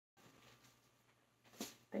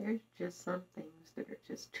there's just some things that are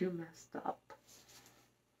just too messed up.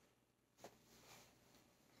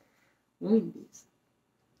 Wendy's.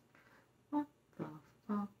 What the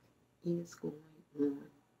fuck is going on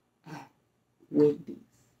at Wendy's?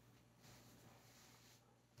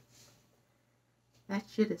 That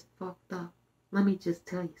shit is fucked up. Let me just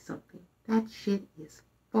tell you something. That shit is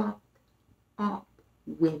fucked up,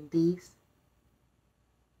 Wendy's.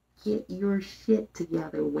 Get your shit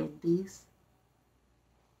together, Wendy's.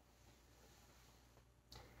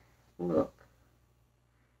 Look,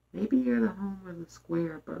 maybe you're the home of the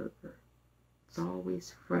square burger. It's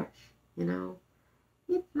always fresh, you know?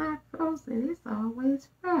 It's not frozen, it's always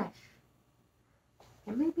fresh.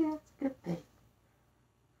 And maybe that's a good thing.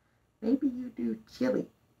 Maybe you do chili,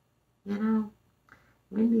 you know?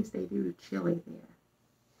 Wendy's, they do chili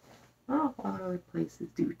there. Well, other places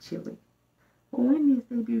do chili. But Wendy's,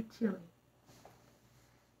 they do chili.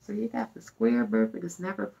 So you got the square burger that's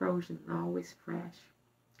never frozen and always fresh.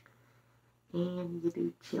 And you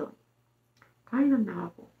do chili. Kind of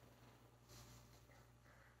novel.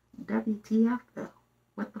 WTF though?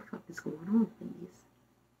 What the fuck is going on, Wendy's?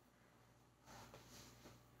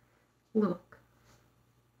 Look,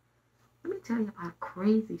 let me tell you about a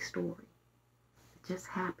crazy story that just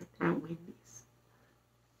happened at Wendy's.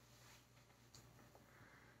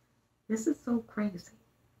 This is so crazy.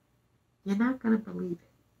 You're not going to believe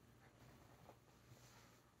it.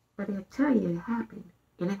 But I tell you, it happened.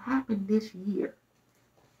 And it happened this year.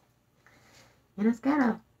 And it's got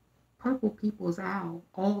a purple people's owl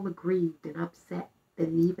all aggrieved and upset that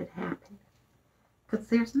it even happened. Because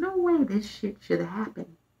there's no way this shit should have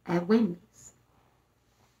happened at Wendy's.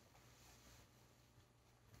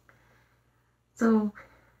 So,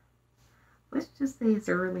 let's just say it's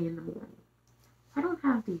early in the morning. I don't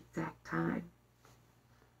have the exact time.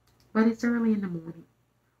 But it's early in the morning.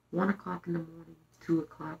 1 o'clock in the morning, 2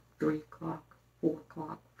 o'clock, 3 o'clock, 4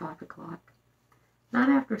 o'clock, 5 o'clock. Not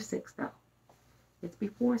after 6 though. It's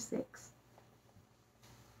before 6.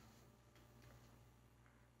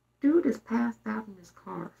 Dude is passed out in his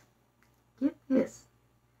car. Get this.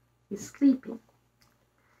 He's sleeping.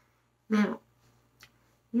 Now,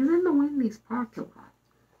 he's in the Wendy's parking lot.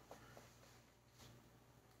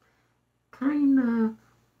 Kind of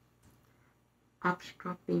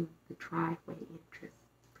obstructing the driveway entrance.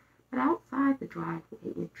 But outside the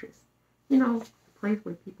driveway entrance, you know, the place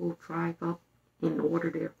where people drive up and order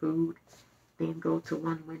their food, then go to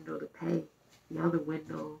one window to pay, the other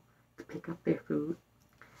window to pick up their food.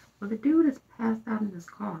 Well, the dude is passed out in his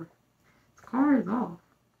car. His car is off.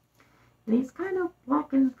 And he's kind of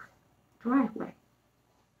blocking the driveway.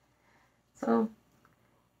 So,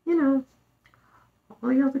 you know, all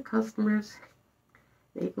the other customers,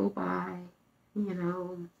 they go by, you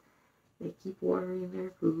know, they keep ordering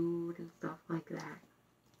their food and stuff like that.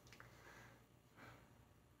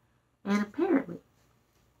 And apparently,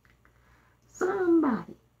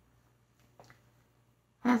 somebody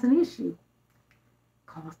has an issue,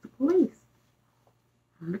 calls the police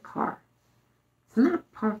on the car. It's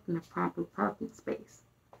not parked in a proper parking space,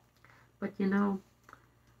 but you know,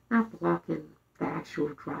 not blocking the actual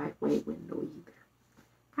driveway window either.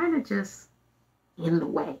 Kind of just in the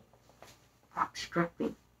way,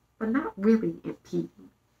 obstructing, but not really impeding.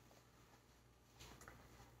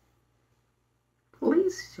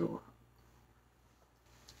 Police show up.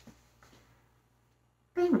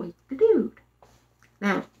 They wake the dude.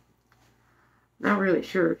 Now, not really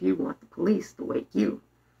sure if you want the police to wake you.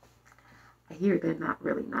 I hear they're not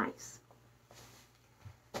really nice.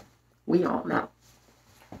 We all know.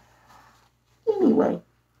 Anyway,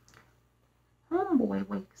 homeboy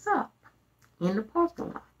wakes up in the parking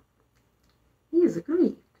lot. He is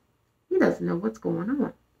aggrieved. He doesn't know what's going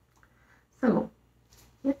on. So,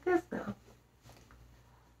 get this though.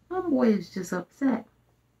 Homeboy is just upset,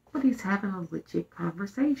 but he's having a legit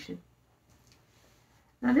conversation.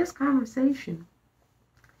 Now this conversation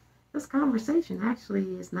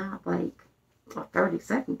actually is not like a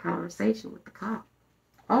 30-second conversation with the cop.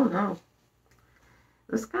 Oh no.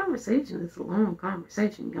 This conversation is a long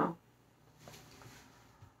conversation, y'all.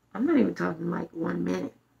 I'm not even talking like 1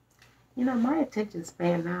 minute. You know, my attention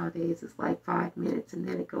span nowadays is like 5 minutes and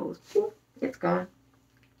then it goes, poof, it's gone.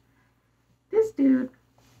 This dude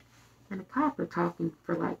and the cop are talking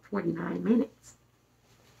for like 49 minutes.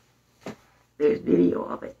 There's video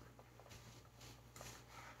of it.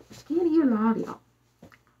 But you can't hear the audio.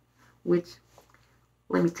 Which,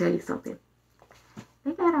 let me tell you something.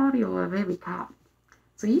 They got audio of every cop.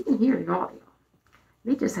 So you can hear the audio.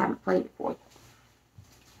 They just haven't played it for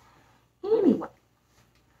you. Anyway,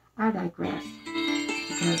 I digress.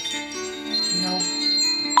 Because, you know,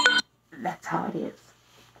 that's how it is.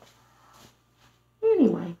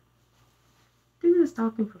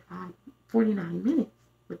 was talking for 49 minutes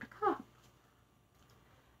with the cop.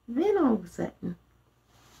 Then all of a sudden,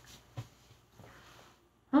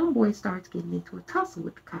 homeboy starts getting into a tussle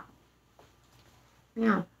with the cop.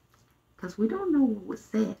 Now, because we don't know what was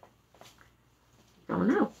said, we don't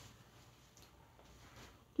know.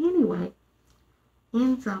 Anyway,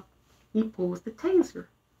 ends up, he pulls the taser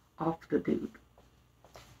off the dude.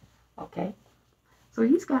 Okay? So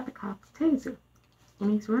he's got the cop's taser,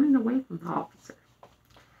 and he's running away from the officer.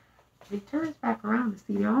 He turns back around to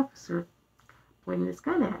see the officer pointing his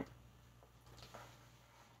gun at him.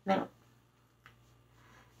 Now,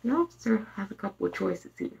 the officer has a couple of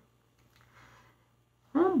choices here.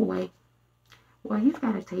 Homeboy, well, he's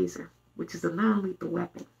got a taser, which is a non-lethal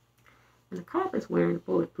weapon. And the cop is wearing a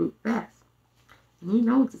bulletproof vest. And he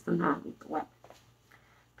knows it's a non-lethal weapon.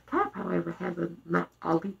 The cop, however, has a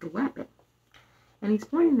lethal weapon. And he's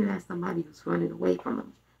pointing it at somebody who's running away from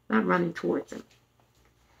him, not running towards him.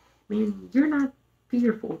 Meaning you're not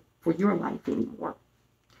fearful for your life anymore.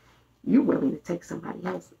 You're willing to take somebody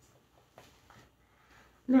else's.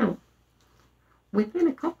 Now, within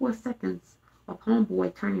a couple of seconds of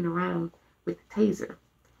homeboy turning around with the taser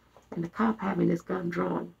and the cop having his gun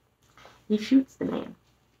drawn, he shoots the man.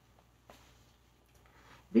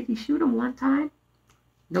 Did he shoot him one time?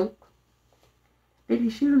 Nope. Did he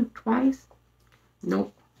shoot him twice?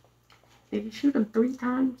 Nope. Did he shoot him 3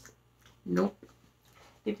 times? Nope.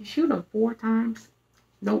 Did he shoot him 4 times?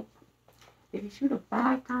 Nope. Did he shoot him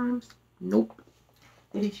 5 times? Nope.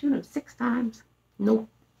 Did he shoot him 6 times? Nope.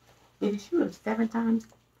 Did he shoot him 7 times?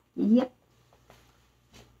 Yep.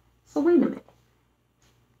 So wait a minute.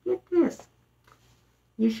 Get this.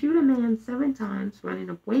 You shoot a man 7 times running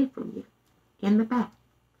away from you in the back.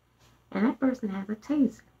 And that person has a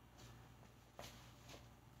taser.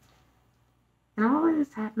 And all of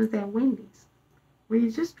this happens at Wendy's, where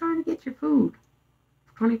you're just trying to get your food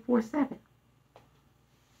 24/7.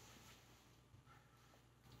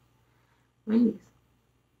 Wendy's,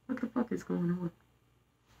 what the fuck is going on?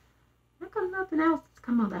 How come nothing else has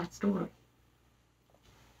come of that story?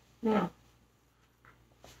 Now,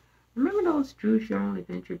 remember those Choose Your Own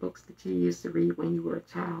Adventure books that you used to read when you were a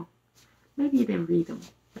child? Maybe you didn't read them,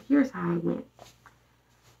 but here's how it went.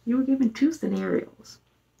 You were given 2 scenarios.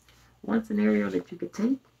 One scenario that you could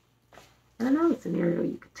take, and another scenario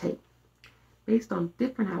you could take, based on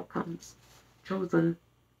different outcomes chosen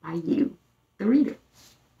by you, the reader.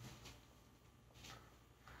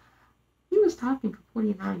 He was talking for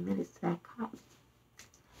 49 minutes to that cop.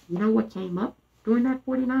 You know what came up during that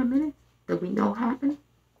 49 minutes that we know happened?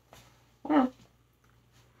 Well,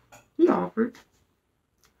 he offered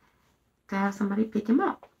to have somebody pick him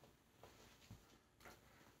up.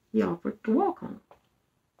 He offered to walk home.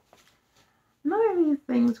 None of these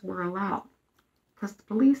things were allowed because the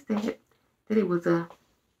police said that it was a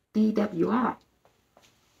DWI,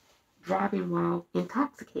 driving while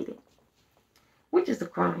intoxicated, which is a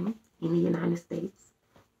crime in the United States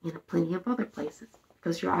and plenty of other places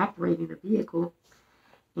because you're operating a vehicle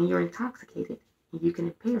and you're intoxicated and you can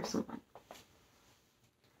impair someone.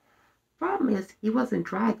 Problem is, he wasn't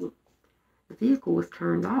driving. The vehicle was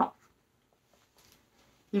turned off.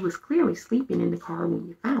 He was clearly sleeping in the car when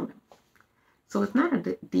you found him. So it's not a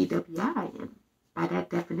DWI, and by that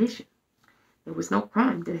definition, there was no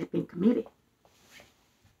crime that had been committed.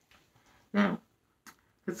 Now,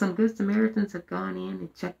 because some good Samaritans have gone in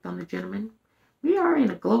and checked on the gentleman, we are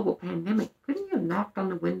in a global pandemic. Couldn't you have knocked on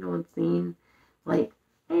the window and seen, like,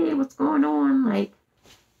 hey, what's going on? Like,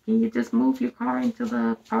 can you just move your car into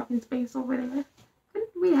the parking space over there?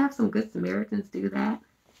 Couldn't we have some good Samaritans do that?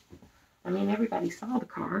 I mean, everybody saw the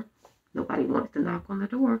car. Nobody wanted to knock on the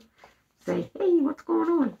door. Say, hey, what's going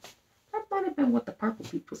on? That might have been what the Purple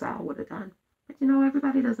People's Hour would have done. But you know,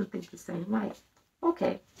 everybody doesn't think the same way.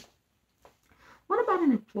 Okay. What about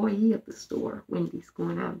an employee of the store, Wendy's,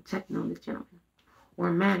 going out and checking on the gentleman? Or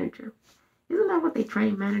a manager? Isn't that what they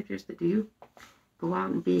train managers to do? Go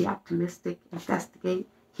out and be optimistic, investigate,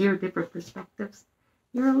 hear different perspectives.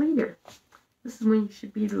 You're a leader. This is when you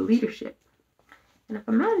should be the leadership. And if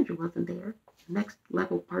a manager wasn't there, the next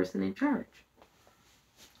level person in charge.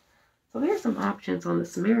 So there's some options on the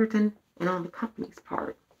Samaritan and on the company's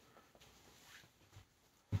part.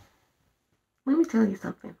 Let me tell you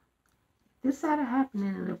something. If this had happened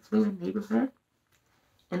in an affluent neighborhood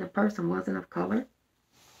and the person wasn't of color,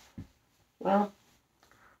 well,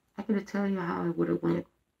 I can tell you how it would have went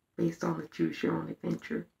based on the Choose Your Own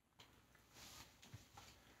Adventure.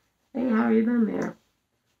 Hey, how are you doing there?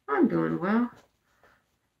 I'm doing well.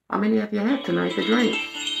 How many have you had tonight to drink?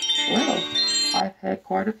 Well, I've had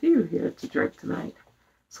quite a few here to drink tonight,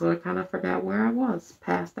 so I kind of forgot where I was,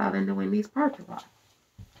 passed out in the Wendy's parking lot.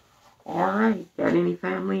 Alright, got any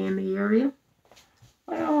family in the area?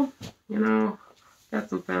 Well, got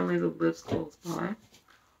some families that live close by.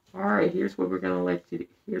 Alright, here's what we're gonna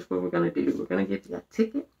here's what we're gonna do. We're gonna get you a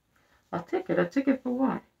ticket. A ticket for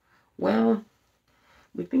what? Well,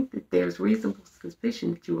 we think that there's reasonable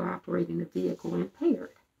suspicion that you are operating a vehicle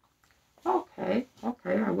impaired. Okay,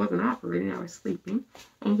 I wasn't operating, I was sleeping,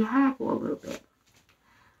 and you haggle a little bit.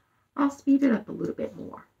 I'll speed it up a little bit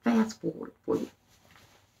more. Fast forward for you.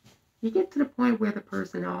 You get to the point where the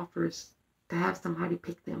person offers to have somebody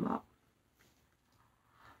pick them up.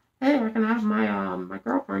 Hey, I can have my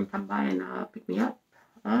girlfriend come by and pick me up.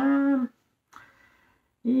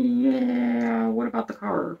 Yeah, what about the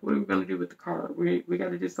car? What are we going to do with the car? We got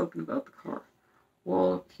to do something about the car.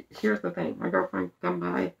 Well, here's the thing. My girlfriend can come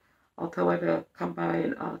by. I'll tell her to come by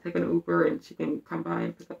and take an Uber, and she can come by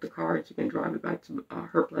and pick up the car, and she can drive it back to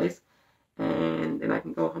her place, and then I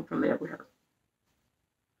can go home from there with her.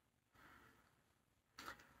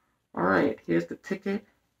 All right, here's the ticket.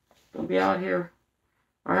 Don't be out here.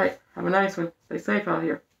 All right, have a nice one. Stay safe out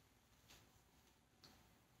here.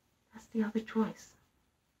 That's the other choice.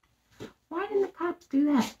 Why didn't the cops do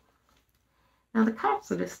that? Now, the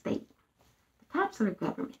cops are the state. The cops are the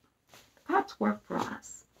government. The cops work for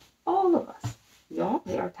us. All of us. We all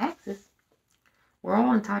pay our taxes. We're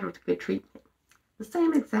all entitled to good treatment. The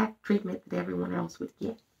same exact treatment that everyone else would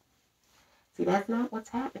get. See, that's not what's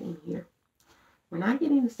happening here. We're not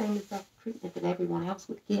getting the same exact treatment that everyone else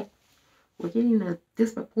would get. We're getting a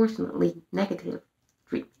disproportionately negative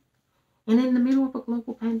treatment. And in the middle of a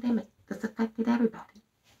global pandemic that's affected everybody.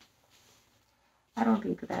 I don't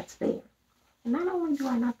think that that's fair. And not only do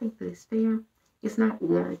I not think that it's fair, it's not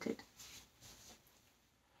warranted.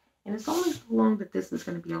 And it's only so long that this is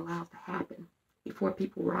going to be allowed to happen before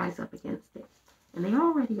people rise up against it. And they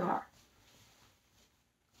already are.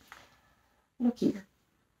 Look here.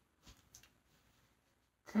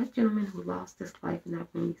 That gentleman who lost his life in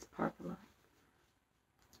that Wendy's parking lot.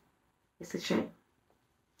 It's a shame.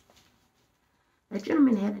 That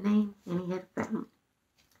gentleman had a name and he had a family.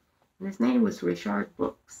 And his name was Rayshard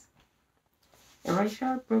Brooks. And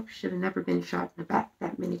Rayshard Brooks should have never been shot in the back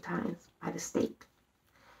that many times by the state.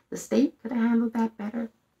 The state could have handled that better.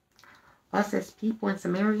 Us as people and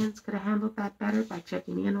Sumerians could have handled that better by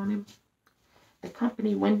checking in on him. The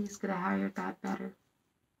company Wendy's could have hired that better.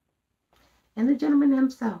 And the gentleman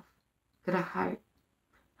himself could have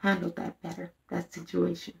handled that better, that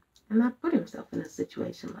situation, and not put himself in a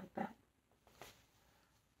situation like that.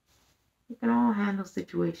 We can all handle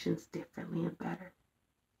situations differently and better.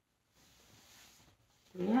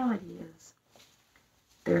 The reality is,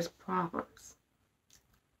 there's problems.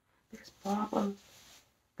 There's problems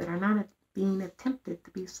that are not being attempted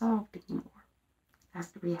to be solved anymore.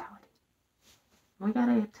 That's the reality. We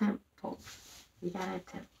gotta attempt, folks. We gotta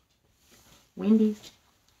attempt. Wendy's,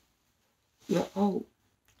 you owe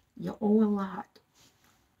a lot.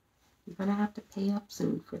 You're gonna have to pay up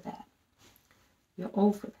soon for that. You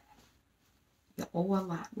owe for that. You owe a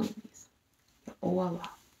lot, Wendy's. You owe a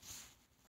lot.